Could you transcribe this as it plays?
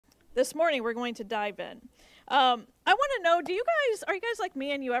This morning we're going to dive in. I want to know, are you guys like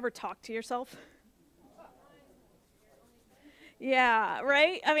me and you ever talk to yourself? Yeah,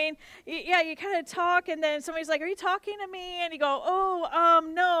 right? I mean, yeah, you kind of talk and then somebody's like, "Are you talking to me?" And you go, "Oh,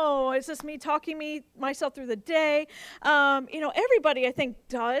 no, it's just me talking myself through the day." Everybody I think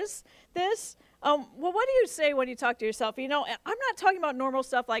does this. Well, what do you say when you talk to yourself? I'm not talking about normal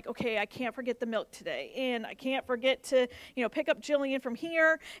stuff like, okay, I can't forget the milk today, and I can't forget to, pick up Jillian from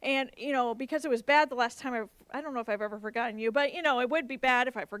here, and, because it was bad the last time I don't know if I've ever forgotten you, but, it would be bad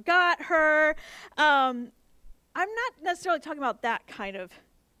if I forgot her. I'm not necessarily talking about that kind of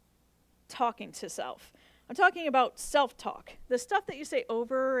talking to self. I'm talking about self-talk, the stuff that you say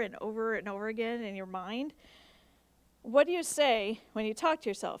over and over and over again in your mind. What do you say when you talk to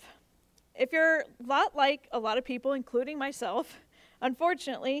yourself? If you're a lot like a lot of people, including myself,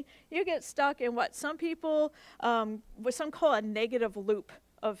 unfortunately, you get stuck in what some people, what some call a negative loop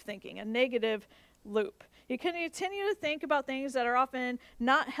of thinking, a negative loop. You can continue to think about things that are often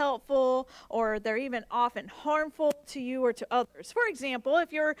not helpful, or they're even often harmful to you or to others. For example,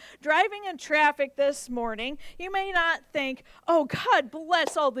 if you're driving in traffic this morning, you may not think, "Oh, God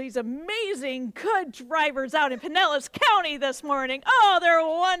bless all these amazing, good drivers out in Pinellas County this morning. Oh, they're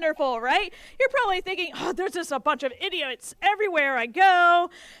wonderful," right? You're probably thinking, "Oh, there's just a bunch of idiots everywhere I go.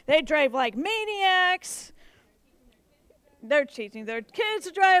 They drive like maniacs. They're teaching their kids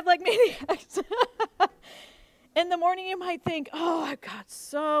to drive like maniacs." In the morning, you might think, "Oh, I've got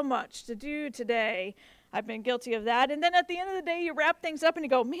so much to do today. I've been guilty of that." And then at the end of the day, you wrap things up and you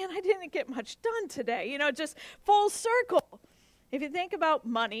go, "Man, I didn't get much done today." Just full circle. If you think about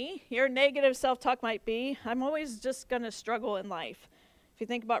money, your negative self-talk might be, "I'm always just going to struggle in life." If you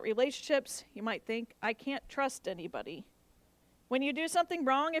think about relationships, you might think, "I can't trust anybody." When you do something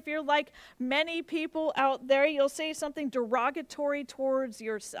wrong, if you're like many people out there, you'll say something derogatory towards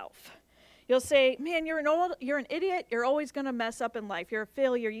yourself. You'll say, "Man, you're an idiot. You're always going to mess up in life. You're a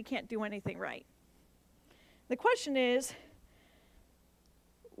failure. You can't do anything right." The question is,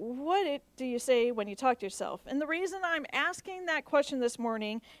 what do you say when you talk to yourself? And the reason I'm asking that question this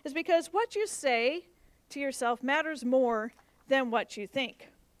morning is because what you say to yourself matters more than what you think.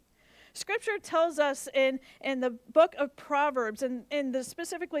 Scripture tells us in the book of Proverbs, and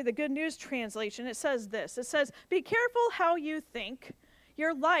specifically the Good News translation, it says this. It says, "Be careful how you think.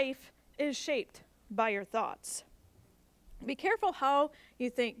 Your life is shaped by your thoughts." Be careful how you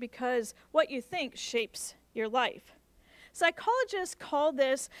think, because what you think shapes your life. Psychologists call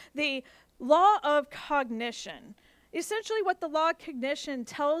this the law of cognition. Essentially, what the law of cognition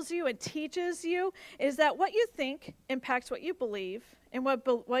tells you and teaches you is that what you think impacts what you believe, and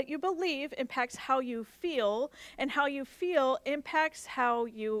what you believe impacts how you feel, and how you feel impacts how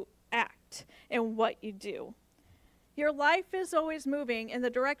you act and what you do. Your life is always moving in the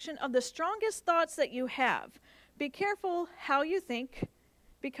direction of the strongest thoughts that you have. Be careful how you think,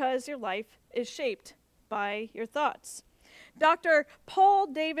 because your life is shaped by your thoughts. Dr. Paul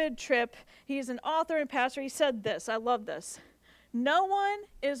David Tripp, he's an author and pastor, he said this, I love this: "No one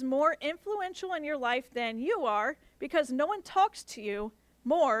is more influential in your life than you are, because no one talks to you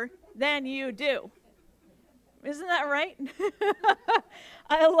more than you do." Isn't that right?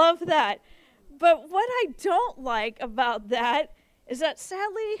 I love that. But what I don't like about that is that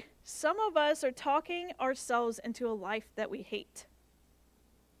sadly, some of us are talking ourselves into a life that we hate.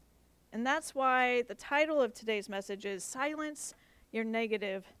 And that's why the title of today's message is "Silence Your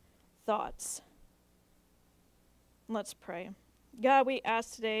Negative Thoughts." Let's pray. God, we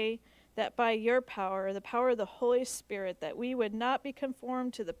ask today that by your power, the power of the Holy Spirit, that we would not be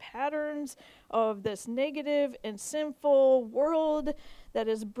conformed to the patterns of this negative and sinful world that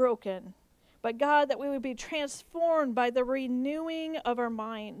is broken. But God, that we would be transformed by the renewing of our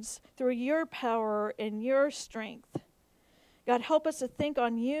minds through your power and your strength. God, help us to think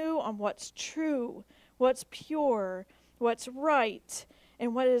on you, on what's true, what's pure, what's right,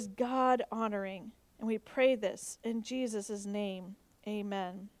 and what is God-honoring. And we pray this in Jesus' name.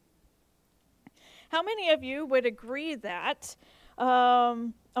 Amen. How many of you would agree that,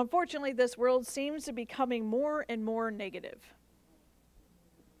 unfortunately, this world seems to be becoming more and more negative?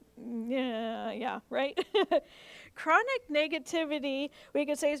 Yeah, right? Chronic negativity, we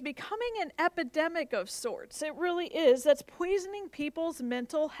could say, is becoming an epidemic of sorts. It really is. That's poisoning people's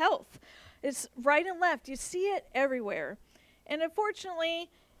mental health. It's right and left. You see it everywhere. And unfortunately,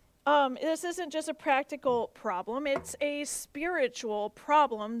 this isn't just a practical problem. It's a spiritual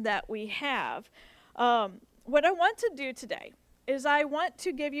problem that we have. What I want to do today is I want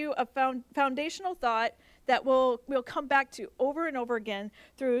to give you a foundational thought that we'll come back to over and over again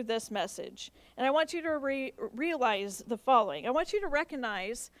through this message. And I want you to realize the following. I want you to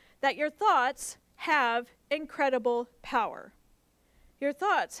recognize that your thoughts have incredible power. Your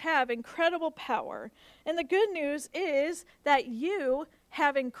thoughts have incredible power. And the good news is that you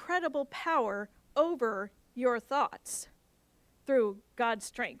have incredible power over your thoughts through God's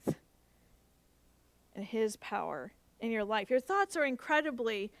strength and his power in your life. Your thoughts are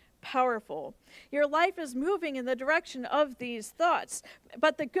incredibly powerful. Your life is moving in the direction of these thoughts.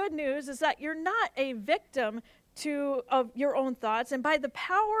 But the good news is that you're not a victim of your own thoughts. And by the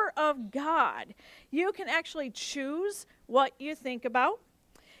power of God, you can actually choose what you think about.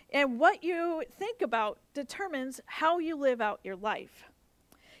 And what you think about determines how you live out your life.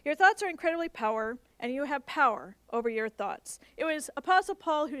 Your thoughts are incredibly powerful, and you have power over your thoughts. It was Apostle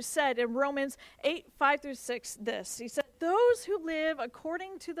Paul who said in Romans 8:5-6 this. He said, "Those who live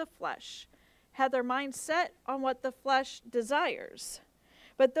according to the flesh have their mind set on what the flesh desires.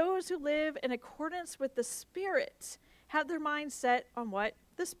 But those who live in accordance with the Spirit have their mind set on what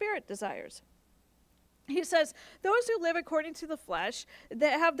the Spirit desires." He says, those who live according to the flesh,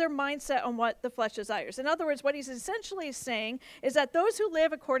 that have their mindset on what the flesh desires. In other words, what he's essentially saying is that those who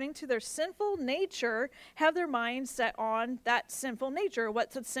live according to their sinful nature have their mind set on that sinful nature,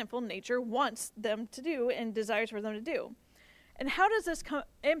 what the sinful nature wants them to do and desires for them to do. And how does this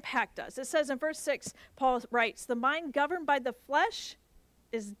impact us? It says in verse 6, Paul writes, "The mind governed by the flesh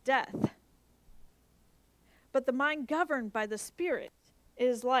is death, but the mind governed by the Spirit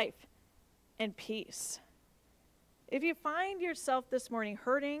is life and peace." If you find yourself this morning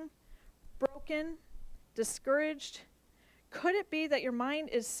hurting, broken, discouraged, could it be that your mind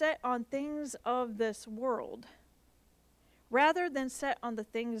is set on things of this world rather than set on the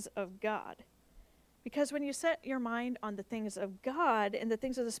things of God? Because when you set your mind on the things of God and the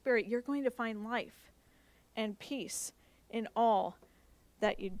things of the Spirit, you're going to find life and peace in all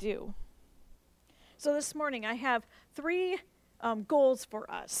that you do. So this morning I have three goals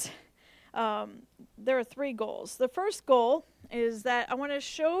for us. There are three goals. The first goal is that I want to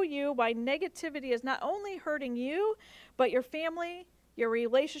show you why negativity is not only hurting you, but your family, your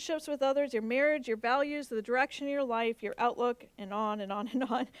relationships with others, your marriage, your values, the direction of your life, your outlook, and on and on and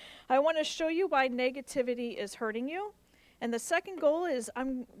on. I want to show you why negativity is hurting you. And the second goal is I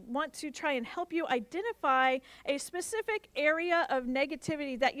want to try and help you identify a specific area of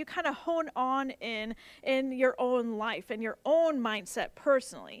negativity that you kind of hone on in your own life and your own mindset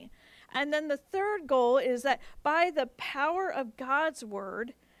personally. And then the third goal is that by the power of God's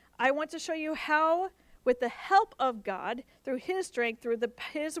word, I want to show you how, with the help of God, through his strength, through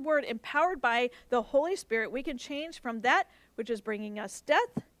his word, empowered by the Holy Spirit, we can change from that which is bringing us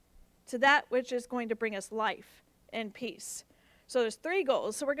death to that which is going to bring us life and peace. So there's three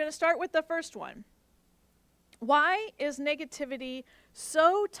goals. So we're going to start with the first one. Why is negativity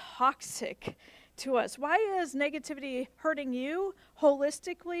so toxic to us? Why is negativity hurting you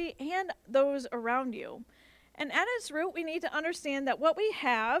holistically and those around you? And at its root, we need to understand that what we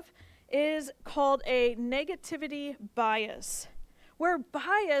have is called a negativity bias. We're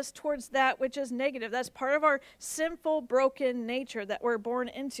biased towards that which is negative. That's part of our sinful, broken nature that we're born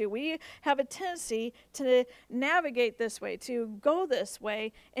into. We have a tendency to navigate this way, to go this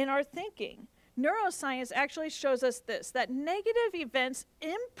way in our thinking. Neuroscience actually shows us this, that negative events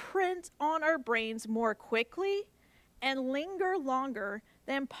imprint on our brains more quickly and linger longer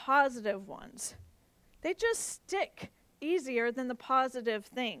than positive ones. They just stick easier than the positive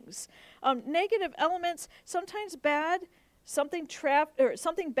things. Negative elements, sometimes bad, something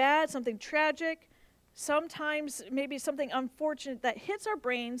bad, something tragic, sometimes maybe something unfortunate that hits our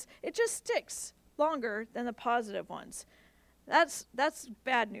brains, it just sticks longer than the positive ones. That's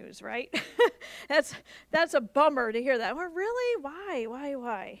bad news, right? that's a bummer to hear that. Well, really?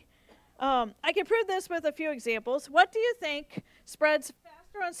 Why? I can prove this with a few examples. What do you think spreads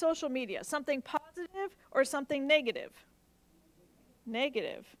faster on social media? Something positive or something negative?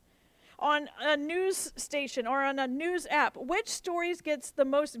 Negative. On a news station or on a news app, which stories gets the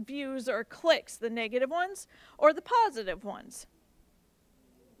most views or clicks? The negative ones or the positive ones?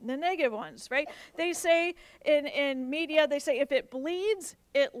 The negative ones, right? They say in media, they say if it bleeds,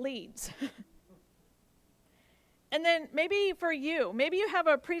 it leads. And then maybe for you, maybe you have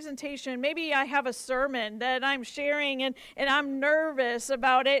a presentation, maybe I have a sermon that I'm sharing and I'm nervous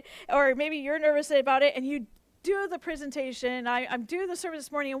about it, or maybe you're nervous about it and you do the presentation. I'm doing the sermon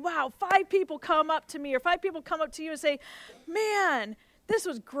this morning and wow, 5 people come up to me or 5 people come up to you and say, man, this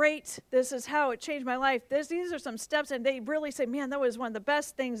was great. This is how it changed my life. These are some steps. And they really say, man, that was one of the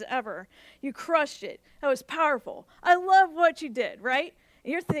best things ever. You crushed it. That was powerful. I love what you did, right?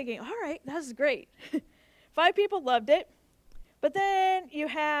 And you're thinking, all right, that's great. 5 people loved it, but then you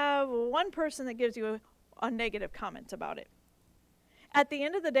have one person that gives you a negative comment about it. At the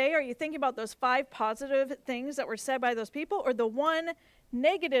end of the day, are you thinking about those 5 positive things that were said by those people, or the one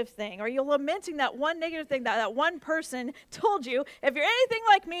negative thing? Are you lamenting that one negative thing that one person told you? If you're anything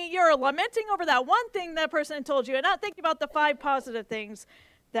like me, you're lamenting over that one thing that person told you and not thinking about the 5 positive things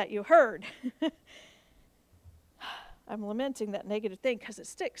that you heard. I'm lamenting that negative thing because it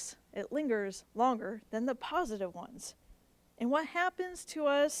sticks. It lingers longer than the positive ones. And what happens to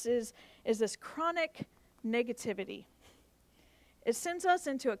us is this chronic negativity. It sends us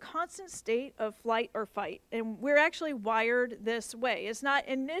into a constant state of flight or fight, and we're actually wired this way. It's not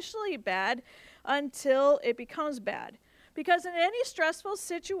initially bad until it becomes bad. Because in any stressful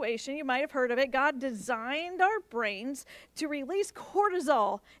situation, you might have heard of it, God designed our brains to release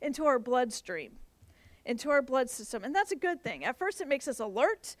cortisol into our bloodstream, into our blood system, and that's a good thing. At first, it makes us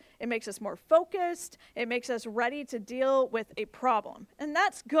alert, it makes us more focused, it makes us ready to deal with a problem, and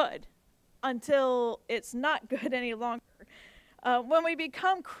that's good until it's not good any longer. When we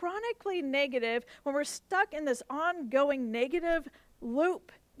become chronically negative, when we're stuck in this ongoing negative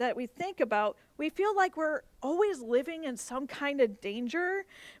loop that we think about, we feel like we're always living in some kind of danger.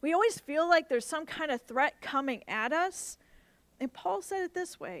 We always feel like there's some kind of threat coming at us. And Paul said it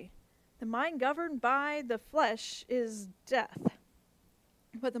this way: the mind governed by the flesh is death,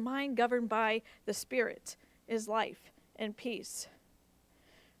 but the mind governed by the Spirit is life and peace.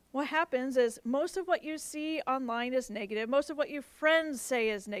 What happens is most of what you see online is negative. Most of what your friends say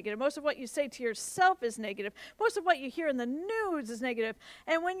is negative. Most of what you say to yourself is negative. Most of what you hear in the news is negative.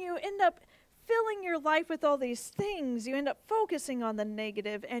 And when you end up filling your life with all these things, you end up focusing on the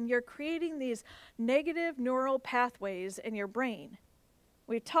negative, and you're creating these negative neural pathways in your brain.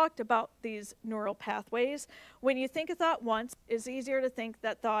 We've talked about these neural pathways. When you think a thought once, it's easier to think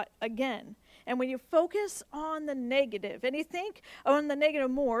that thought again. And when you focus on the negative, and you think on the negative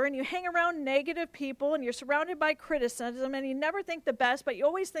more, and you hang around negative people, and you're surrounded by criticism, and you never think the best, but you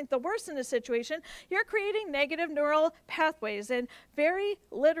always think the worst in a situation, you're creating negative neural pathways. And very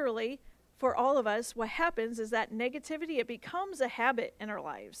literally, for all of us, what happens is that negativity, it becomes a habit in our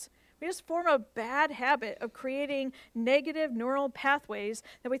lives. We just form a bad habit of creating negative neural pathways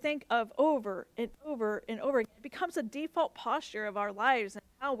that we think of over and over and over again. It becomes a default posture of our lives and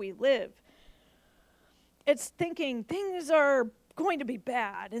how we live. It's thinking things are going to be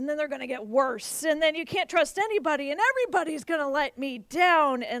bad, and then they're going to get worse, and then you can't trust anybody, and everybody's going to let me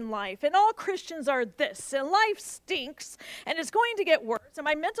down in life, and all Christians are this, and life stinks, and it's going to get worse, and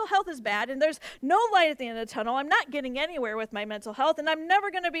my mental health is bad, and there's no light at the end of the tunnel. I'm not getting anywhere with my mental health, and I'm never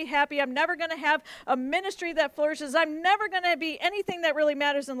going to be happy. I'm never going to have a ministry that flourishes. I'm never going to be anything that really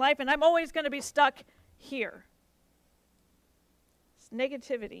matters in life, and I'm always going to be stuck here.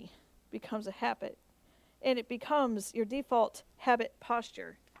 Negativity becomes a habit. And it becomes your default habit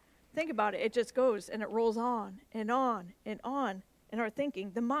posture. Think about it. It just goes and it rolls on and on and on in our thinking.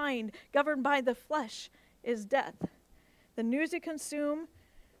 The mind, governed by the flesh, is death. The news you consume,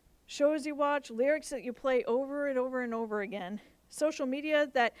 shows you watch, lyrics that you play over and over and over again, social media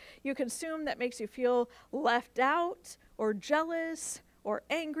that you consume that makes you feel left out or jealous or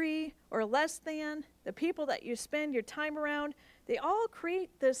angry or less than, the people that you spend your time around, they all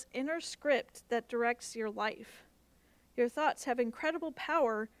create this inner script that directs your life. Your thoughts have incredible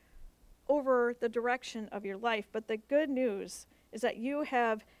power over the direction of your life, but the good news is that you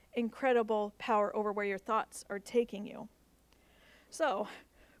have incredible power over where your thoughts are taking you. So,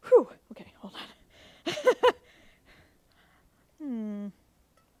 okay, hold on.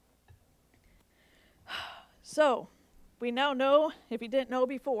 So, we now know, if you didn't know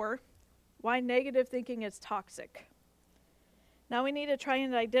before, why negative thinking is toxic. Now we need to try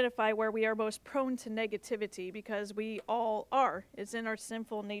and identify where we are most prone to negativity, because we all are. It's in our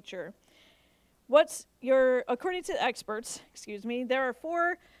sinful nature. According to the experts, there are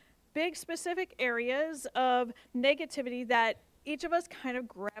 4 big specific areas of negativity that each of us kind of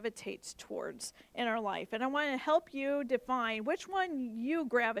gravitates towards in our life. And I want to help you define which one you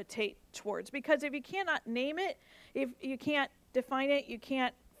gravitate towards, because if you cannot name it, if you can't define it, you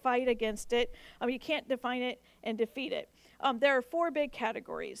can't fight against it. You can't define it and defeat it. There are 4 big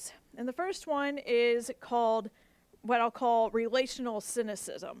categories. And the first one is called what I'll call relational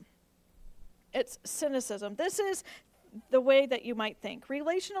cynicism. It's cynicism. This is the way that you might think.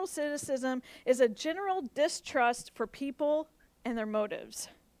 Relational cynicism is a general distrust for people and their motives.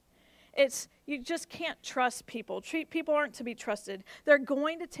 You just can't trust people. People aren't to be trusted. They're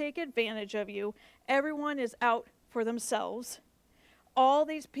going to take advantage of you. Everyone is out for themselves. All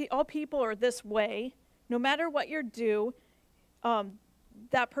people are this way. No matter what you do,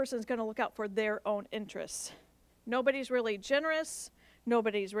 that person's going to look out for their own interests. Nobody's really generous.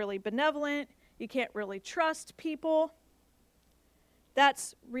 Nobody's really benevolent. You can't really trust people.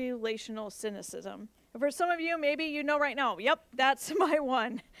 That's relational cynicism. And for some of you, maybe you know right now, yep, that's my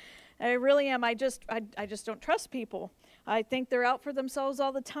one. I really am. I just don't trust people. I think they're out for themselves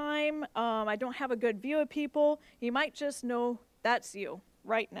all the time. I don't have a good view of people. You might just know that's you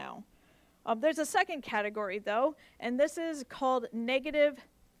right now. There's a second category, though, and this is called negative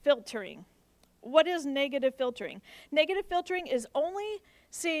filtering. What is negative filtering? Negative filtering is only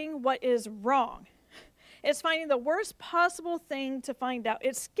seeing what is wrong. It's finding the worst possible thing to find out.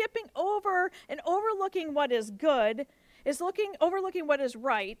 It's skipping over and overlooking what is good. It's overlooking what is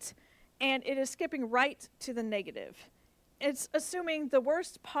right, and it is skipping right to the negative. It's assuming the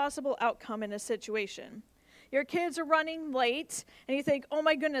worst possible outcome in a situation. Your kids are running late, and you think, oh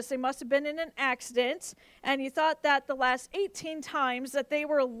my goodness, they must have been in an accident, and you thought that the last 18 times that they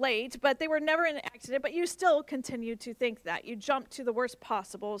were late, but they were never in an accident, but you still continue to think that. You jump to the worst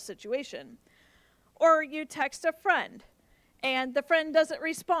possible situation. Or you text a friend, and the friend doesn't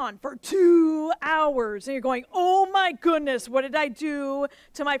respond for 2 hours, and you're going, oh my goodness, what did I do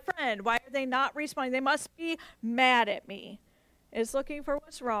to my friend? Why are they not responding? They must be mad at me. It's looking for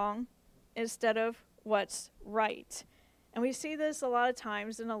what's wrong instead of what's right. And we see this a lot of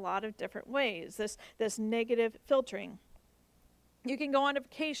times in a lot of different ways, this negative filtering. You can go on a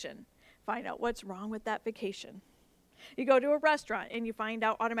vacation, find out what's wrong with that vacation. You go to a restaurant and you find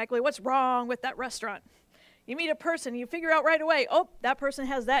out automatically what's wrong with that restaurant. You meet a person, you figure out right away, oh, that person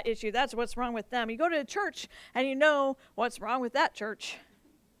has that issue, that's what's wrong with them. You go to a church and you know what's wrong with that church.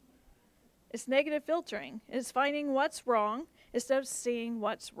 It's negative filtering. It's finding what's wrong instead of seeing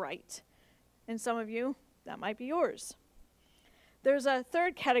what's right. And some of you, that might be yours. There's a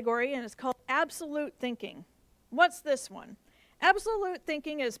third category, and it's called absolute thinking. What's this one? Absolute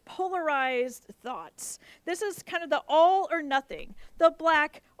thinking is polarized thoughts. This is kind of the all or nothing, the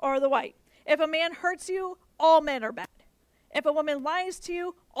black or the white. If a man hurts you, all men are bad. If a woman lies to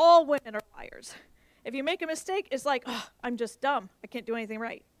you, all women are liars. If you make a mistake, it's like, oh, I'm just dumb. I can't do anything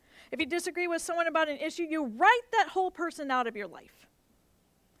right. If you disagree with someone about an issue, you write that whole person out of your life.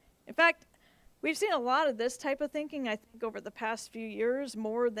 In fact, we've seen a lot of this type of thinking, I think, over the past few years,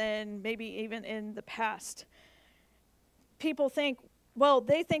 more than maybe even in the past. People think, well,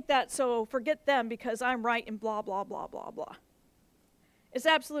 they think that, so forget them because I'm right and blah, blah, blah, blah, blah. It's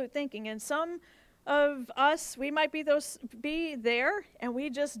absolute thinking. And some of us, we might be there, and we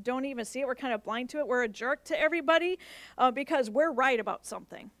just don't even see it. We're kind of blind to it. We're a jerk to everybody because we're right about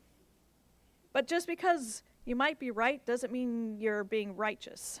something. But just because you might be right doesn't mean you're being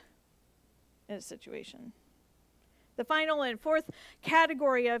righteous in a situation. The final and fourth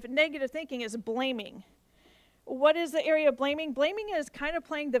category of negative thinking is blaming. What is the area of blaming? Blaming is kind of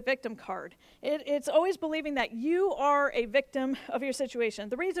playing the victim card. It's always believing that you are a victim of your situation.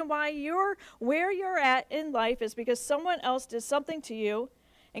 The reason why you're where you're at in life is because someone else did something to you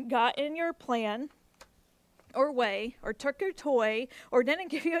and got in your plan or way, or took your toy, or didn't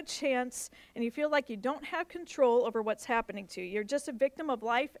give you a chance, and you feel like you don't have control over what's happening to you. You're just a victim of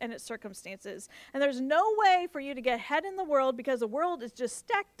life and its circumstances. And there's no way for you to get ahead in the world because the world is just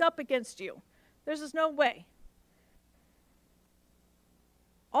stacked up against you. There's just no way.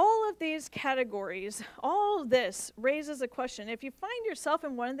 All of these categories, all of this raises a question. If you find yourself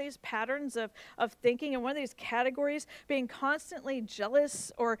in one of these patterns of thinking, in one of these categories, being constantly jealous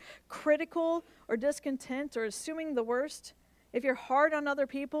or critical or discontent or assuming the worst, if you're hard on other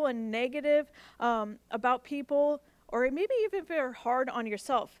people and negative about people, or maybe even if you're hard on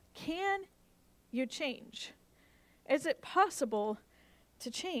yourself, can you change? Is it possible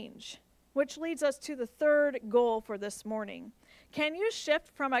to change? Which leads us to the third goal for this morning. Can you shift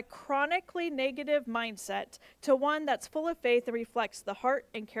from a chronically negative mindset to one that's full of faith and reflects the heart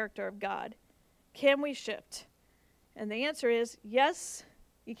and character of God? Can we shift? And the answer is yes,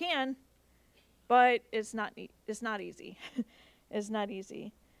 you can, but it's not easy. It's not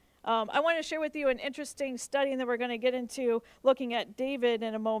easy. I want to share with you an interesting study, and then we're going to get into looking at David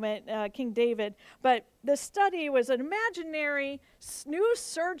in a moment, King David. But the study was an imaginary new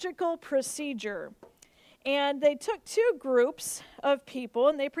surgical procedure. And they took two groups of people,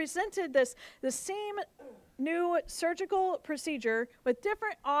 and they presented the same new surgical procedure with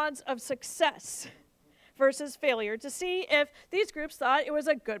different odds of success versus failure to see if these groups thought it was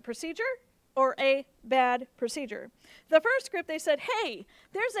a good procedure or a bad procedure. The first group, they said, hey,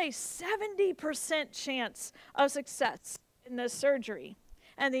 there's a 70% chance of success in this surgery.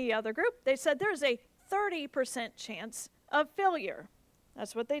 And the other group, they said there's a 30% chance of failure.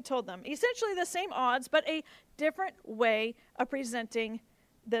 That's what they told them. Essentially the same odds, but a different way of presenting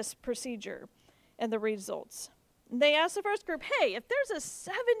this procedure and the results. They asked the first group, hey, if there's a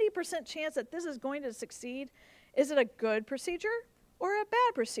 70% chance that this is going to succeed, is it a good procedure or a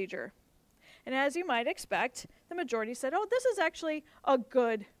bad procedure? And as you might expect, the majority said, oh, this is actually a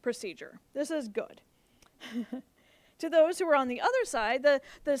good procedure. This is good. To those who were on the other side,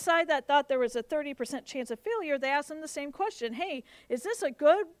 the side that thought there was a 30% chance of failure, they asked them the same question. Hey, is this a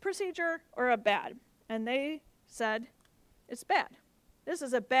good procedure or a bad? And they said, it's bad. This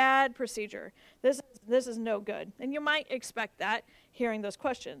is a bad procedure. This is no good. And you might expect that hearing those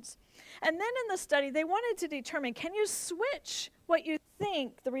questions. And then in the study, they wanted to determine, can you switch what you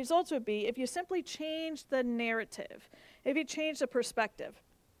think the results would be if you simply change the narrative, if you change the perspective?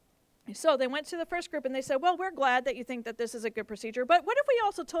 So they went to the first group and they said, well, we're glad that you think that this is a good procedure, but what if we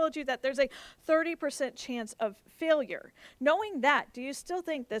also told you that there's a 30% chance of failure? Knowing that, do you still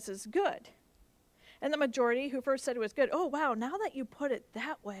think this is good? And the majority who first said it was good, oh, wow, now that you put it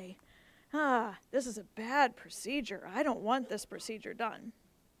that way, this is a bad procedure. I don't want this procedure done.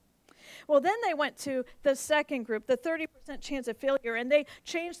 Well, then they went to the second group, the 30% chance of failure, and they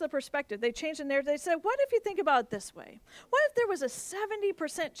changed the perspective. They changed the narrative. They said, what if you think about it this way? What if there was a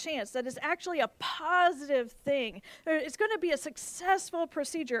 70% chance that it's actually a positive thing? It's going to be a successful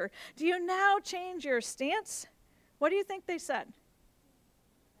procedure. Do you now change your stance? What do you think they said?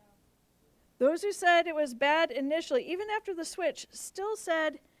 Those who said it was bad initially, even after the switch, still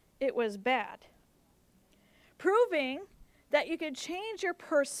said it was bad. Proving that you could change your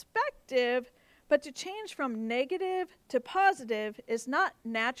perspective, but to change from negative to positive is not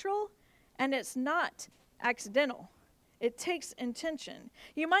natural and it's not accidental. It takes intention.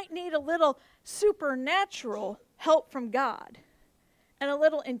 You might need a little supernatural help from God and a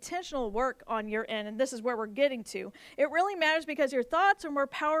little intentional work on your end, and this is where we're getting to. It really matters because your thoughts are more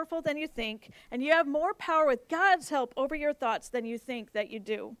powerful than you think, and you have more power with God's help over your thoughts than you think that you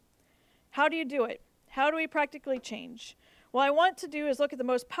do. How do you do it? How do we practically change? What I want to do is look at the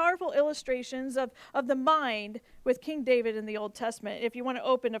most powerful illustrations of the mind with King David in the Old Testament. If you want to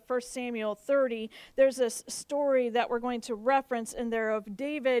open to 1 Samuel 30, there's this story that we're going to reference in there of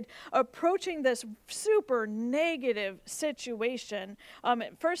David approaching this super negative situation. 1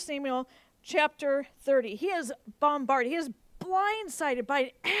 Samuel chapter 30, he is bombarded. He is blindsided by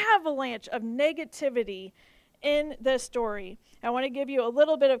an avalanche of negativity in this story. I want to give you a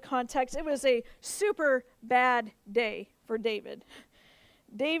little bit of context. It was a super bad day for David.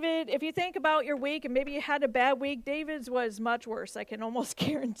 David, if you think about your week and maybe you had a bad week, David's was much worse. I can almost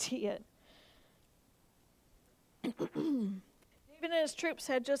guarantee it. David and his troops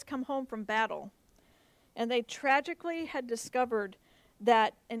had just come home from battle, and they tragically had discovered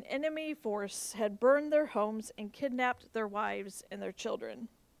that an enemy force had burned their homes and kidnapped their wives and their children.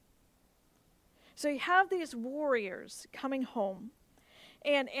 So you have these warriors coming home,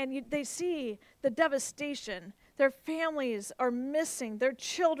 and they see the devastation. Their families are missing. Their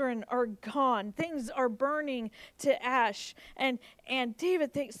children are gone. Things are burning to ash. And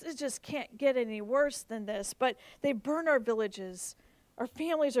David thinks this just can't get any worse than this. But they burn our villages. Our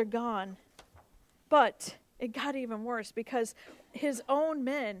families are gone. But it got even worse because his own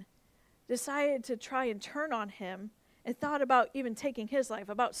men decided to try and turn on him and thought about even taking his life,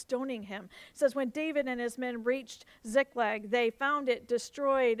 about stoning him. It says, when David and his men reached Ziklag, they found it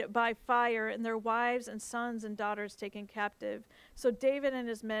destroyed by fire and their wives and sons and daughters taken captive. So David and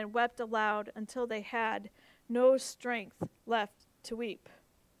his men wept aloud until they had no strength left to weep.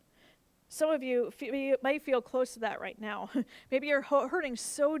 Some of you might feel close to that right now. Maybe you're hurting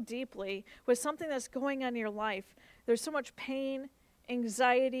so deeply with something that's going on in your life. There's so much pain,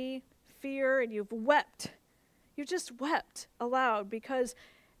 anxiety, fear, and you've wept. You just wept aloud because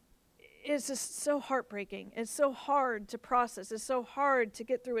it's just so heartbreaking. It's so hard to process. It's so hard to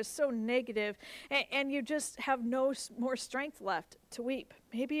get through. It's so negative. And you just have no more strength left to weep.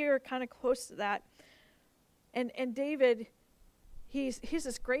 Maybe you're kind of close to that. And David, he's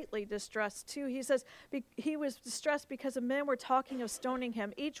just greatly distressed too. He says he was distressed because the men were talking of stoning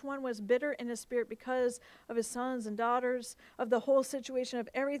him. Each one was bitter in his spirit because of his sons and daughters, of the whole situation, of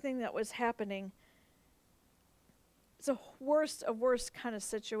everything that was happening. It's a worst of worst kind of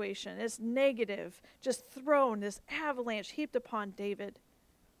situation. It's negative, just thrown, this avalanche heaped upon David.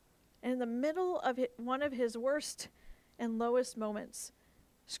 And in the middle of one of his worst and lowest moments,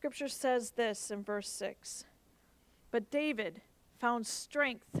 Scripture says this in verse 6. But David found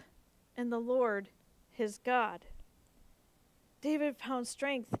strength in the Lord his God. David found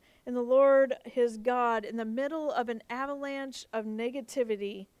strength in the Lord his God. In the middle of an avalanche of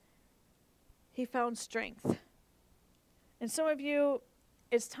negativity, he found strength. And some of you,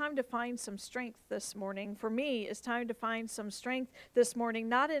 it's time to find some strength this morning. For me, it's time to find some strength this morning,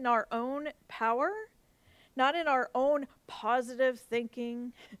 not in our own power, not in our own positive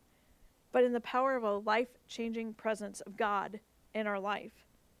thinking, but in the power of a life-changing presence of God in our life.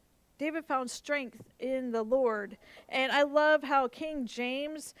 David found strength in the Lord. And I love how King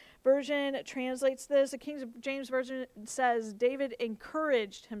James Version translates this. The King James Version says, David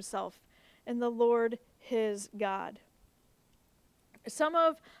encouraged himself in the Lord his God. Some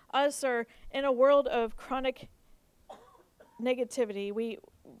of us are in a world of chronic negativity. We're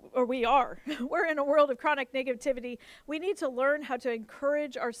in a world of chronic negativity. We need to learn how to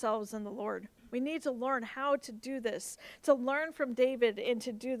encourage ourselves in the Lord. We need to learn how to do this, to learn from David and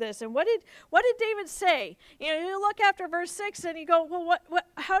to do this. And what did David say? You look after verse 6 and you go, well,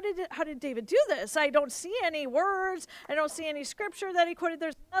 how did David do this? I don't see any words. I don't see any scripture that he quoted.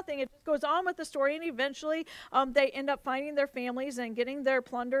 There's nothing. It just goes on with the story, and eventually they end up finding their families and getting their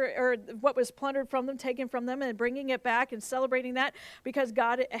plunder, or what was plundered from them, taken from them, and bringing it back and celebrating that because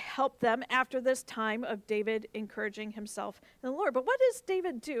God helped them after this time of David encouraging himself in the Lord. But what does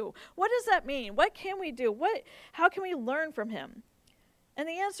David do? What does that mean? What can we do? How can we learn from him? And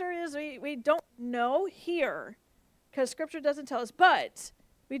the answer is we don't know here because Scripture doesn't tell us, but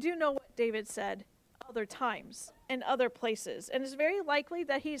we do know what David said other times and other places. And it's very likely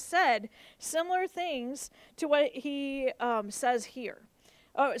that he said similar things to what he says here.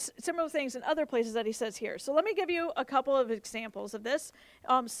 Similar things in other places that he says here. So let me give you a couple of examples of this.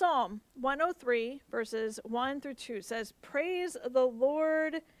 Psalm 103 verses 1 through 2 says, "Praise the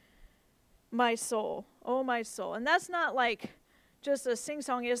Lord, my soul, oh my soul." And that's not like just a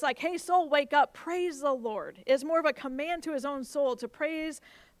sing-song. It's like, hey, soul, wake up, praise the Lord. It's more of a command to his own soul to praise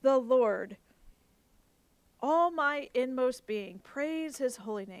the Lord. All my inmost being, praise his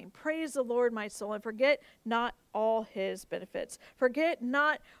holy name. Praise the Lord, my soul, and forget not all his benefits. Forget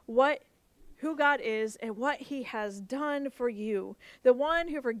not who God is and what he has done for you. The one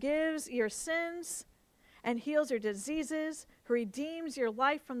who forgives your sins and heals your diseases, who redeems your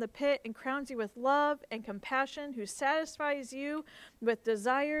life from the pit and crowns you with love and compassion, who satisfies you with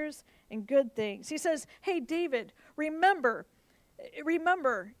desires and good things. He says, hey, David, remember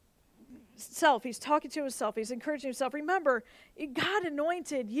self. He's talking to himself. He's encouraging himself. Remember, God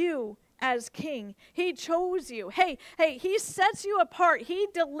anointed you as king. He chose you. Hey, he sets you apart. He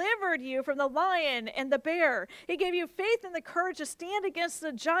delivered you from the lion and the bear. He gave you faith and the courage to stand against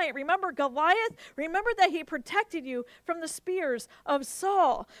the giant. Remember Goliath? Remember that he protected you from the spears of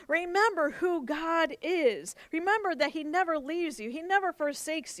Saul. Remember who God is. Remember that he never leaves you. He never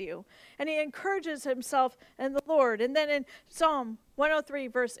forsakes you. And he encourages himself in the Lord. And then in Psalm 103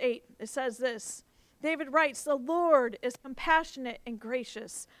 verse 8, it says this. David writes, "The Lord is compassionate and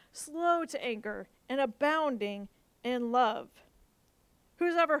gracious, slow to anger, and abounding in love."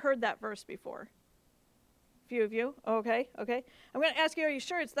 Who's ever heard that verse before? A few of you? Okay. I'm going to ask you, are you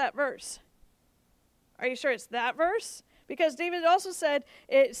sure it's that verse? Are you sure it's that verse? Because David also said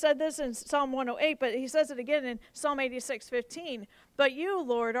this in Psalm 108, but he says it again in Psalm 86:15. "But you,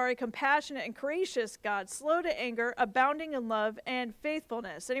 Lord, are a compassionate and gracious God, slow to anger, abounding in love and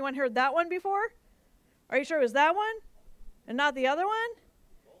faithfulness." Anyone heard that one before? Are you sure it was that one and not the other one?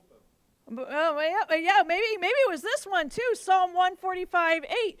 Yeah, maybe it was this one too. Psalm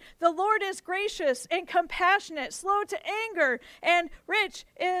 145:8. "The Lord is gracious and compassionate, slow to anger, and rich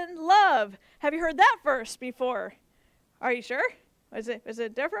in love." Have you heard that verse before? Are you sure? Was it a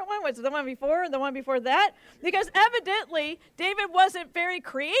different one? Was it the one before or the one before that? Because evidently David wasn't very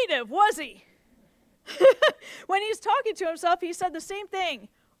creative, was he? When he's talking to himself, he said the same thing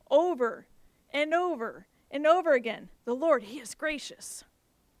over and over and over again. The Lord, he is gracious.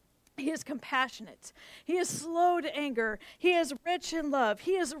 He is compassionate. He is slow to anger. He is rich in love.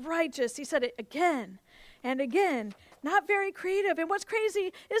 He is righteous. He said it again and again. Not very creative. And what's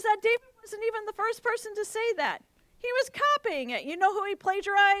crazy is that David wasn't even the first person to say that. He was copying it. You know who he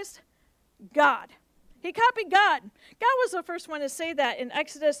plagiarized? God. He copied God. God was the first one to say that in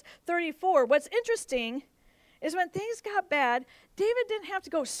Exodus 34. What's interesting is when things got bad, David didn't have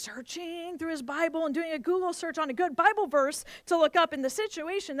to go searching through his Bible and doing a Google search on a good Bible verse to look up in the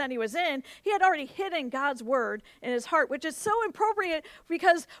situation that he was in. He had already hidden God's word in his heart, which is so appropriate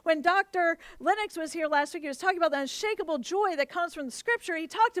because when Dr. Lennox was here last week, he was talking about the unshakable joy that comes from the Scripture. He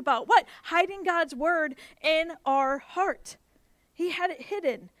talked about what? Hiding God's word in our heart. He had it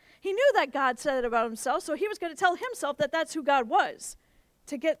hidden. He knew that God said it about himself, so he was going to tell himself that that's who God was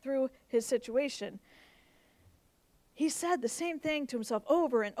to get through his situation. He said the same thing to himself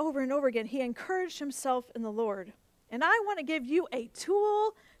over and over and over again. He encouraged himself in the Lord. And I want to give you a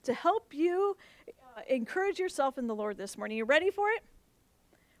tool to help you encourage yourself in the Lord this morning. You ready for it?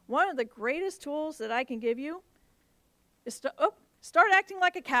 one of the greatest tools that I can give you is to start acting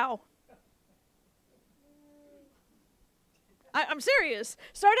like a cow. I'm serious.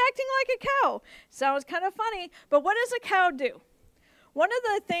 Start acting like a cow. Sounds kind of funny, but what does a cow do? One of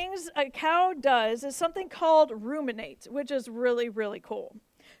the things a cow does is something called ruminate, which is really, really cool.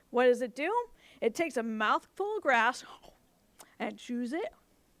 What does it do? It takes a mouthful of grass and chews it,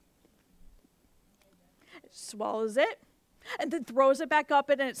 swallows it, and then throws it back up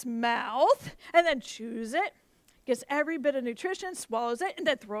in its mouth, and then chews it, gets every bit of nutrition, swallows it, and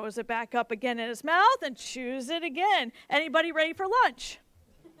then throws it back up again in its mouth and chews it again. Anybody ready for lunch?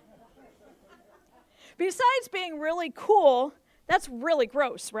 Besides being really cool, that's really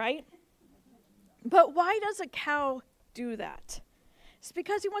gross, right? But why does a cow do that? It's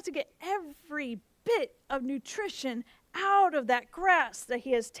because he wants to get every bit of nutrition out of that grass that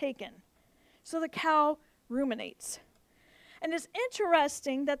he has taken. So the cow ruminates. And it's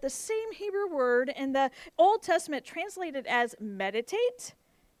interesting that the same Hebrew word in the Old Testament translated as meditate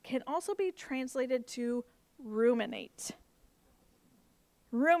can also be translated to ruminate.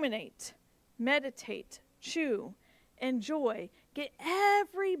 Ruminate, meditate, chew, enjoy. Get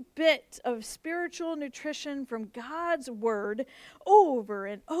every bit of spiritual nutrition from God's word over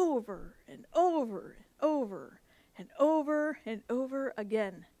and over and over and over and over and over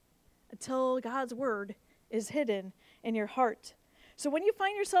again until God's word is hidden in your heart. So when you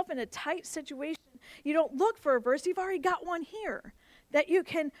find yourself in a tight situation, you don't look for a verse. You've already got one here that you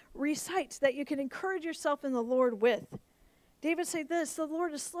can recite, that you can encourage yourself in the Lord with. David said this, the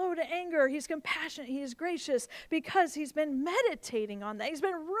Lord is slow to anger. He's compassionate. He is gracious because he's been meditating on that. He's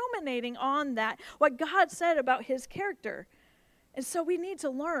been ruminating on that, what God said about his character. And so we need to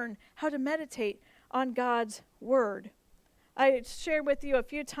learn how to meditate on God's word. I shared with you a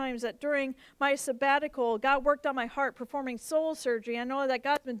few times that during my sabbatical, God worked on my heart performing soul surgery. I know that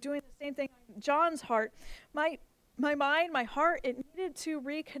God's been doing the same thing on John's heart. My mind, my heart, it needed to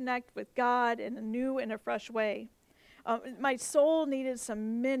reconnect with God in a new and a fresh way. My soul needed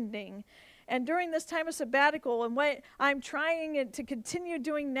some mending. And during this time of sabbatical and what I'm trying to continue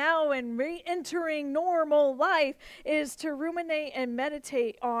doing now and re-entering normal life is to ruminate and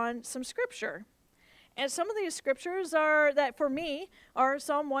meditate on some scripture. And some of these scriptures are that for me are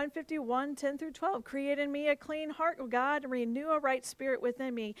Psalm 151, 10 through 12. Create in me a clean heart, O God, and renew a right spirit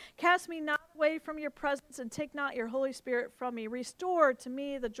within me. Cast me not away from your presence and take not your Holy Spirit from me. Restore to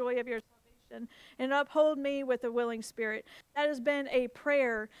me the joy of your salvation and uphold me with a willing spirit. That has been a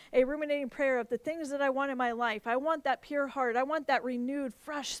prayer, a ruminating prayer of the things that I want in my life. I want that pure heart. I want that renewed,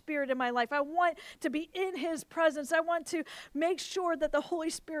 fresh spirit in my life. I want to be in his presence. I want to make sure that the Holy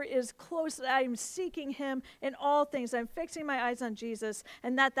Spirit is close, that I'm seeking him in all things. I'm fixing my eyes on Jesus,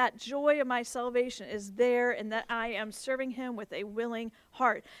 and that joy of my salvation is there, and that I am serving him with a willing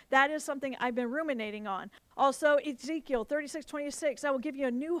heart. That is something I've been ruminating on. Also, Ezekiel 36:26, I will give you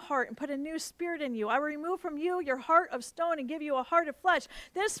a new heart and put a new spirit in you. I will remove from you your heart of stone and give you a heart of flesh.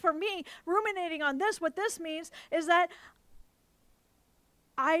 This, for me, ruminating on this, what this means is that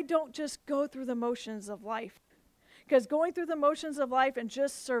I don't just go through the motions of life. Because going through the motions of life and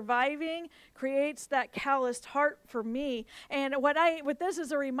just surviving creates that calloused heart for me. And what this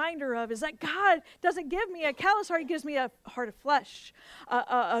is a reminder of is that God doesn't give me a callous heart. He gives me a heart of flesh,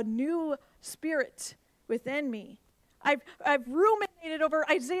 a new spirit within me. I've ruminated over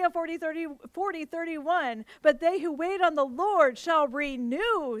Isaiah 40:31. But they who wait on the Lord shall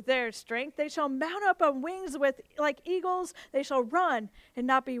renew their strength. They shall mount up on wings like eagles. They shall run and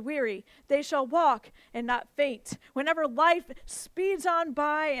not be weary. They shall walk and not faint. Whenever life speeds on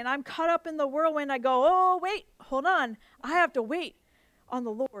by and I'm caught up in the whirlwind, I go, oh, wait, hold on. I have to wait on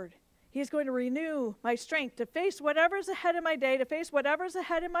the Lord. He's going to renew my strength to face whatever's ahead in my day, to face whatever's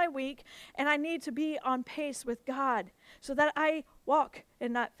ahead in my week, and I need to be on pace with God so that I walk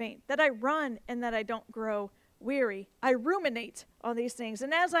and not faint, that I run and that I don't grow weary. I ruminate on these things,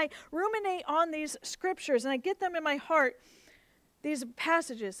 and as I ruminate on these scriptures and I get them in my heart, these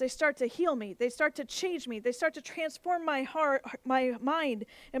passages, they start to heal me. They start to change me. They start to transform my heart, my mind,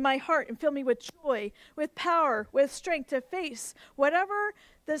 and my heart and fill me with joy, with power, with strength to face whatever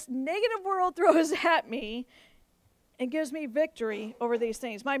this negative world throws at me and gives me victory over these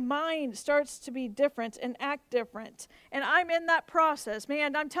things. My mind starts to be different and act different. And I'm in that process.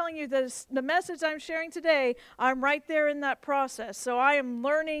 Man, I'm telling you this, the message I'm sharing today, I'm right there in that process. So I am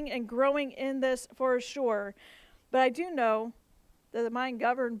learning and growing in this for sure. But I do know that the mind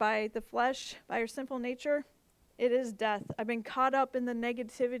governed by the flesh, by our sinful nature, it is death. I've been caught up in the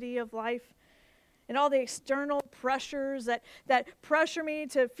negativity of life and all the external pressures that pressure me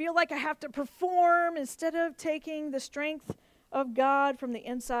to feel like I have to perform instead of taking the strength of God from the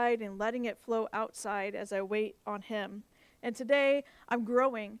inside and letting it flow outside as I wait on him. And today, I'm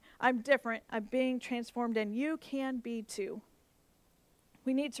growing, I'm different, I'm being transformed, and you can be too.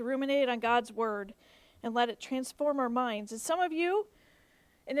 We need to ruminate on God's word and let it transform our minds. And some of you,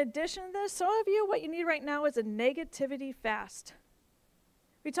 in addition to this, some of you, what you need right now is a negativity fast.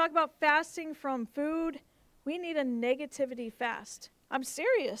 We talk about fasting from food. We need a negativity fast. I'm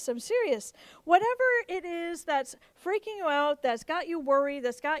serious. Whatever it is that's freaking you out, that's got you worried,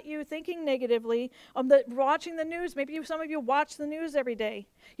 that's got you thinking negatively, watching the news. Maybe some of you watch the news every day.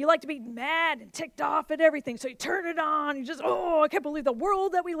 You like to be mad and ticked off at everything, so you turn it on. You just, I can't believe the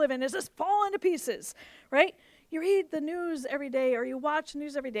world that we live in is just falling to pieces, right? You read the news every day or you watch the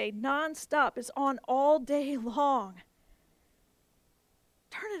news every day nonstop. It's on all day long.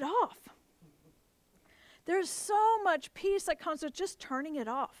 Turn it off. There's so much peace that comes with just turning it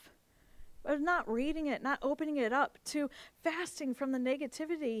off. But not reading it, not opening it up to fasting from the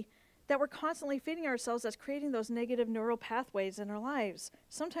negativity that we're constantly feeding ourselves that's creating those negative neural pathways in our lives.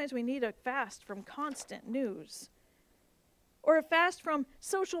 Sometimes we need a fast from constant news. Or a fast from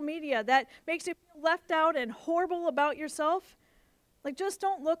social media that makes you feel left out and horrible about yourself. Like, just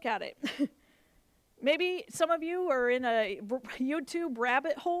don't look at it. Maybe some of you are in a YouTube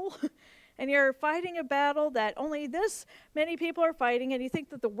rabbit hole and you're fighting a battle that only this many people are fighting, and you think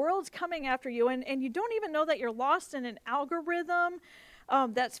that the world's coming after you, and you don't even know that you're lost in an algorithm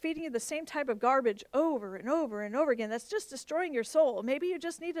that's feeding you the same type of garbage over and over and over again. That's just destroying your soul. Maybe you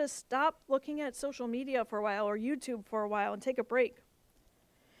just need to stop looking at social media for a while or YouTube for a while and take a break.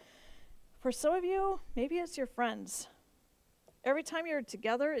 For some of you, maybe it's your friends. Every time you're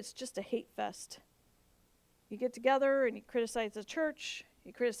together, it's just a hate fest. You get together and you criticize the church,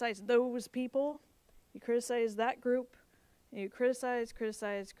 you criticize those people, you criticize that group, and you criticize.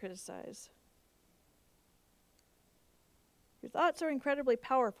 Your thoughts are incredibly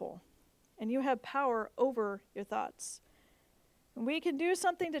powerful, and you have power over your thoughts. And we can do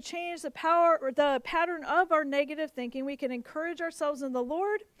something to change the power or the pattern of our negative thinking. We can encourage ourselves in the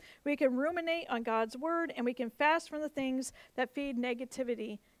Lord, we can ruminate on God's word, and we can fast from the things that feed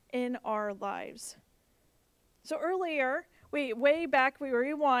negativity in our lives. So earlier, we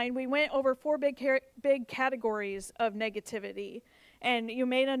rewind, we went over 4 big categories of negativity. And you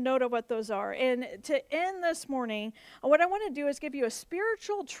made a note of what those are. And to end this morning, what I want to do is give you a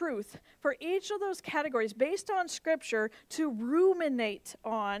spiritual truth for each of those categories based on Scripture to ruminate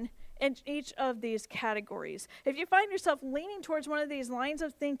on in each of these categories. If you find yourself leaning towards one of these lines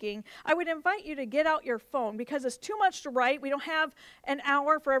of thinking, I would invite you to get out your phone because it's too much to write. We don't have an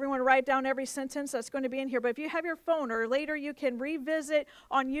hour for everyone to write down every sentence that's going to be in here. But if you have your phone, or later you can revisit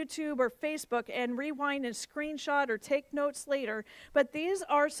on YouTube or Facebook and rewind and screenshot or take notes later. But these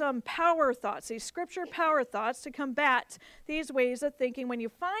are some power thoughts, these Scripture power thoughts to combat these ways of thinking when you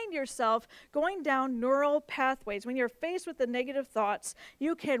find yourself going down neural pathways. When you're faced with the negative thoughts,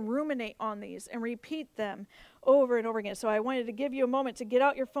 you can ruminate on these and repeat them over and over again. So I wanted to give you a moment to get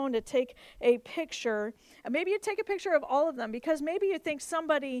out your phone to take a picture. And maybe you take a picture of all of them because maybe you think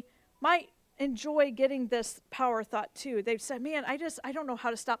somebody might enjoy getting this power thought too. They've said, man, I don't know how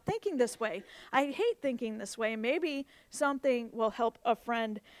to stop thinking this way. I hate thinking this way. And maybe something will help a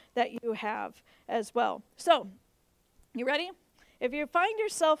friend that you have as well. So, you ready? If you find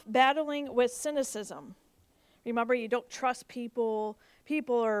yourself battling with cynicism, remember, you don't trust people.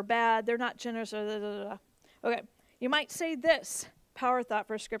 People are bad. They're not generous. Okay. You might say this power thought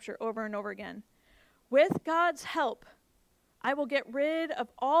for Scripture over and over again. With God's help, I will get rid of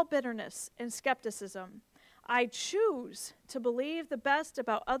all bitterness and skepticism. I choose to believe the best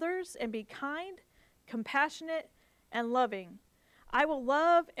about others and be kind, compassionate, and loving. I will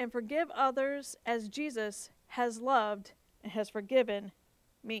love and forgive others as Jesus has loved and has forgiven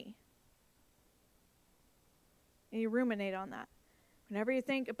me. And you ruminate on that. Whenever you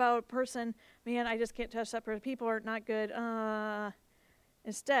think about a person, man, I just can't touch that person. People are not good.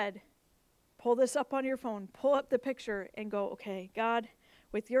 Instead, pull this up on your phone. Pull up the picture and go, okay, God,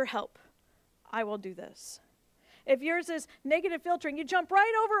 with your help, I will do this. If yours is negative filtering, you jump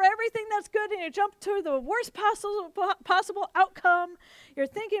right over everything that's good and you jump to the worst possible outcome. You're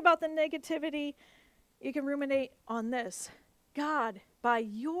thinking about the negativity. You can ruminate on this. God, by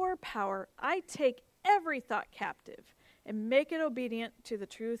your power, I take every thought captive and make it obedient to the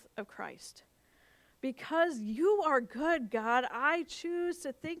truth of Christ. Because you are good, God, I choose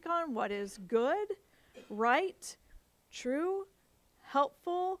to think on what is good, right, true,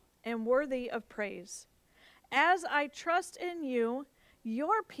 helpful, and worthy of praise. As I trust in you,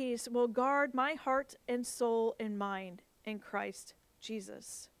 your peace will guard my heart and soul and mind in Christ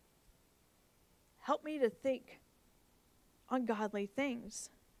Jesus. Help me to think ungodly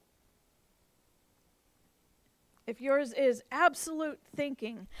things. If yours is absolute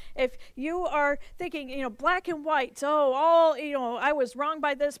thinking, if you are thinking, black and white, I was wrong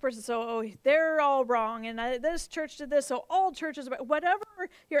by this person, so they're all wrong, and this church did this, so all churches, whatever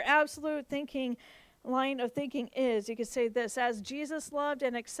your absolute thinking line of thinking is, you could say this: as Jesus loved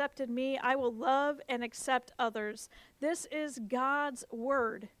and accepted me, I will love and accept others. This is God's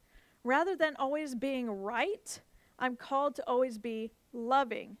word. Rather than always being right, I'm called to always be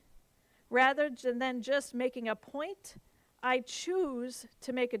loving. Rather than just making a point, I choose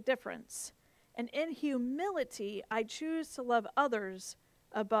to make a difference. And in humility, I choose to love others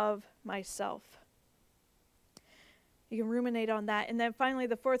above myself. You can ruminate on that. And then finally,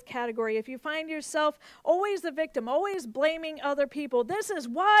 the fourth category, if you find yourself always the victim, always blaming other people, this is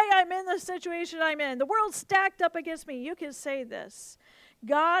why I'm in the situation I'm in. The world's stacked up against me. You can say this: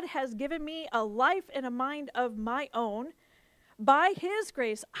 God has given me a life and a mind of my own. By his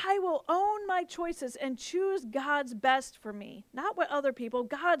grace, I will own my choices and choose God's best for me. Not what other people,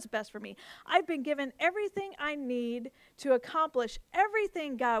 God's best for me. I've been given everything I need to accomplish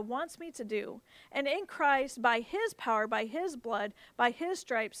everything God wants me to do. And in Christ, by his power, by his blood, by his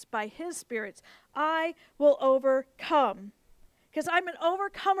stripes, by his spirits, I will overcome. Because I'm an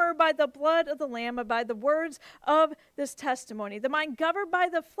overcomer by the blood of the Lamb and by the words of this testimony. The mind governed by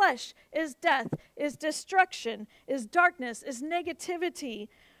the flesh is death, is destruction, is darkness, is negativity.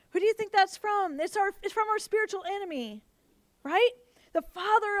 Who do you think that's from? It's from our spiritual enemy, right? The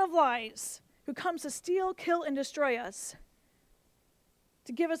father of lies, who comes to steal, kill, and destroy us.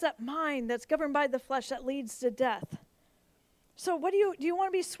 To give us that mind that's governed by the flesh that leads to death. So do you want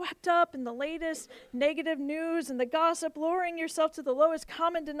to be swept up in the latest negative news and the gossip, lowering yourself to the lowest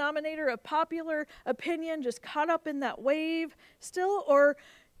common denominator of popular opinion, just caught up in that wave still? Or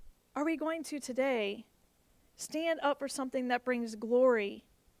are we going to today stand up for something that brings glory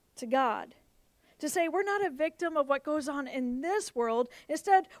to God? To say we're not a victim of what goes on in this world.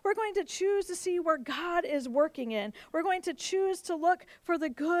 Instead, we're going to choose to see where God is working in. We're going to choose to look for the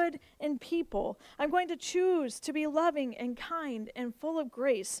good in people. I'm going to choose to be loving and kind and full of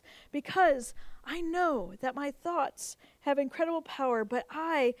grace, because I know that my thoughts have incredible power, but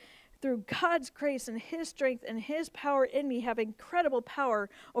I, through God's grace and his strength and his power in me, have incredible power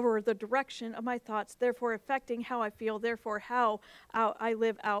over the direction of my thoughts, therefore affecting how I feel, therefore how I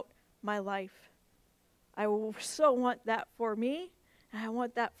live out my life. I so want that for me, and I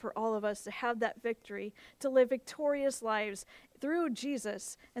want that for all of us, to have that victory, to live victorious lives through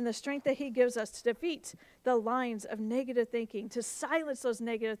Jesus and the strength that he gives us to defeat the lines of negative thinking, to silence those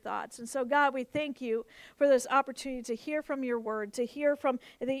negative thoughts. And so, God, we thank you for this opportunity to hear from your word, to hear from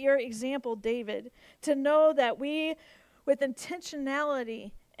your example, David, to know that we, with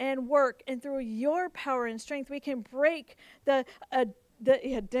intentionality and work, and through your power and strength, we can break the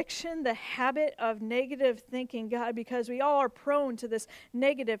addiction, the habit of negative thinking, God, because we all are prone to this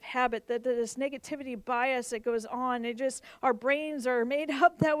negative habit, this negativity bias that goes on. Our brains are made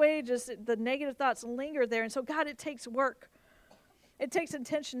up that way, just the negative thoughts linger there. And so, God, it takes work. It takes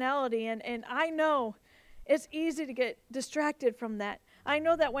intentionality, and I know it's easy to get distracted from that. I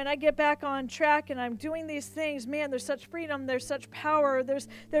know that when I get back on track and I'm doing these things, man, there's such freedom, there's such power,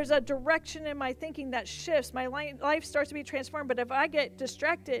 there's a direction in my thinking that shifts. My life starts to be transformed. But if I get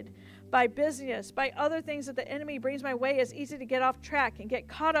distracted by busyness, by other things that the enemy brings my way, it's easy to get off track and get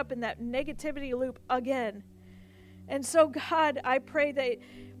caught up in that negativity loop again. And so, God, I pray that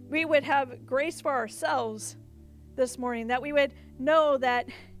we would have grace for ourselves this morning, that we would know that,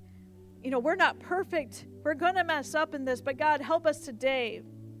 we're not perfect. We're going to mess up in this, but God, help us today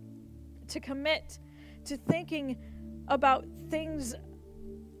to commit to thinking about things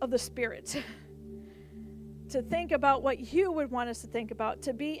of the Spirit, to think about what you would want us to think about,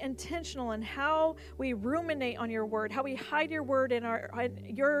 to be intentional in how we ruminate on your word, how we hide your word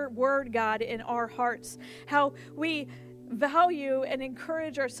your word, God, in our hearts, how we value and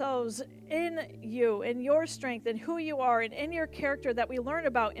encourage ourselves in you, in your strength, and who you are, and in your character that we learn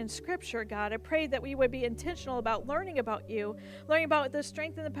about in Scripture, God. I pray that we would be intentional about learning about you, learning about the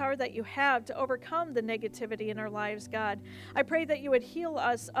strength and the power that you have to overcome the negativity in our lives, God. I pray that you would heal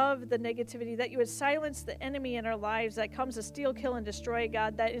us of the negativity, that you would silence the enemy in our lives that comes to steal, kill, and destroy,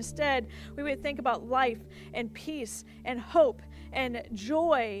 God, that instead we would think about life and peace and hope and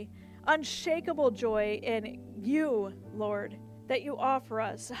joy, unshakable joy in you, Lord, that you offer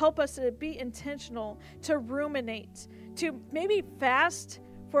us. Help us to be intentional, to ruminate, to maybe fast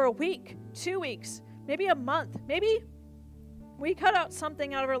for a week, 2 weeks, maybe a month. Maybe we cut out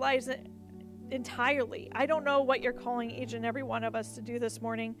something out of our lives entirely. I don't know what you're calling each and every one of us to do this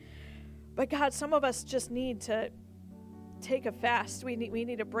morning, but God, some of us just need to take a fast. We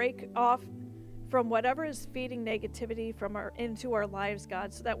need to break off from whatever is feeding negativity into our lives,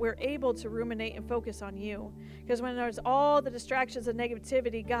 God, so that we're able to ruminate and focus on you. Because when there's all the distractions of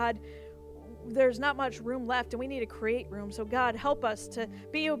negativity, God, there's not much room left, and we need to create room. So God, help us to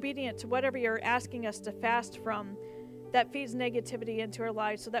be obedient to whatever you're asking us to fast from that feeds negativity into our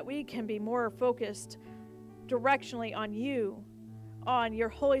lives, so that we can be more focused directionally on you, on your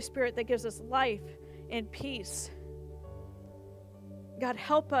Holy Spirit that gives us life and peace. God,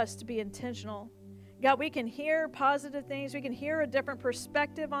 help us to be intentional. God, we can hear positive things. We can hear a different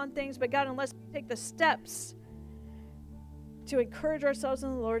perspective on things. But God, unless we take the steps to encourage ourselves in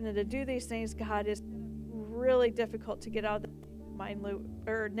the Lord and to do these things, God, it's really difficult to get out of the mind loop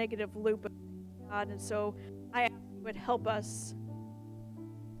or negative loop of God. And so I ask you would help us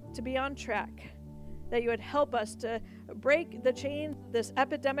to be on track, that you would help us to break the chain, this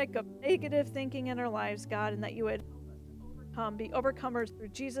epidemic of negative thinking in our lives, God, and that you would be overcomers through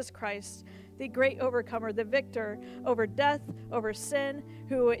Jesus Christ, the great overcomer, the victor over death, over sin,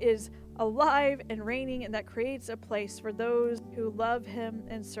 who is alive and reigning, and that creates a place for those who love him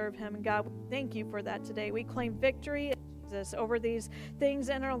and serve him. And God, we thank you for that today. We claim victory in Jesus over these things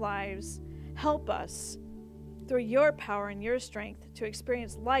in our lives. Help us through your power and your strength to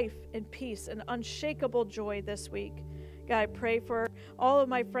experience life and peace and unshakable joy this week. God, I pray for all of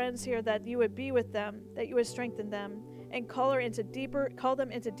my friends here that you would be with them, that you would strengthen them, and call them into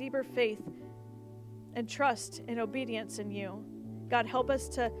deeper faith and trust and obedience in you. God, help us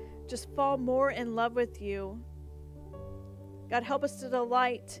to just fall more in love with you. God, help us to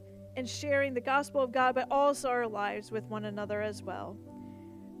delight in sharing the gospel of God, but also our lives with one another as well.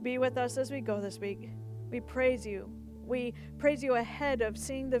 Be with us as we go this week. We praise you. We praise you ahead of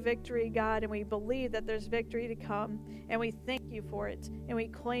seeing the victory, God, and we believe that there's victory to come, and we thank you for it, and we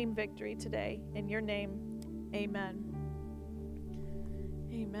claim victory today. In your name, amen.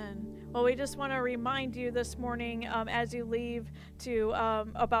 Amen. Well, we just want to remind you this morning as you leave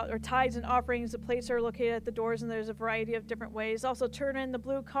about our tithes and offerings. The plates are located at the doors, and there's a variety of different ways. Also, turn in the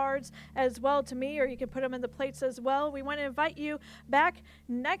blue cards as well to me, or you can put them in the plates as well. We want to invite you back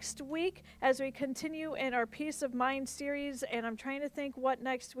next week as we continue in our Peace of Mind series, and I'm trying to think what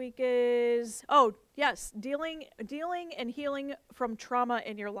next week is. Oh, yes, dealing and healing from trauma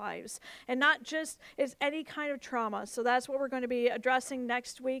in your lives. And not just is any kind of trauma. So that's what we're going to be addressing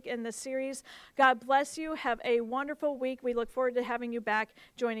next week in this series. God bless you. Have a wonderful week. We look forward to having you back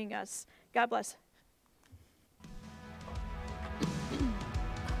joining us. God bless.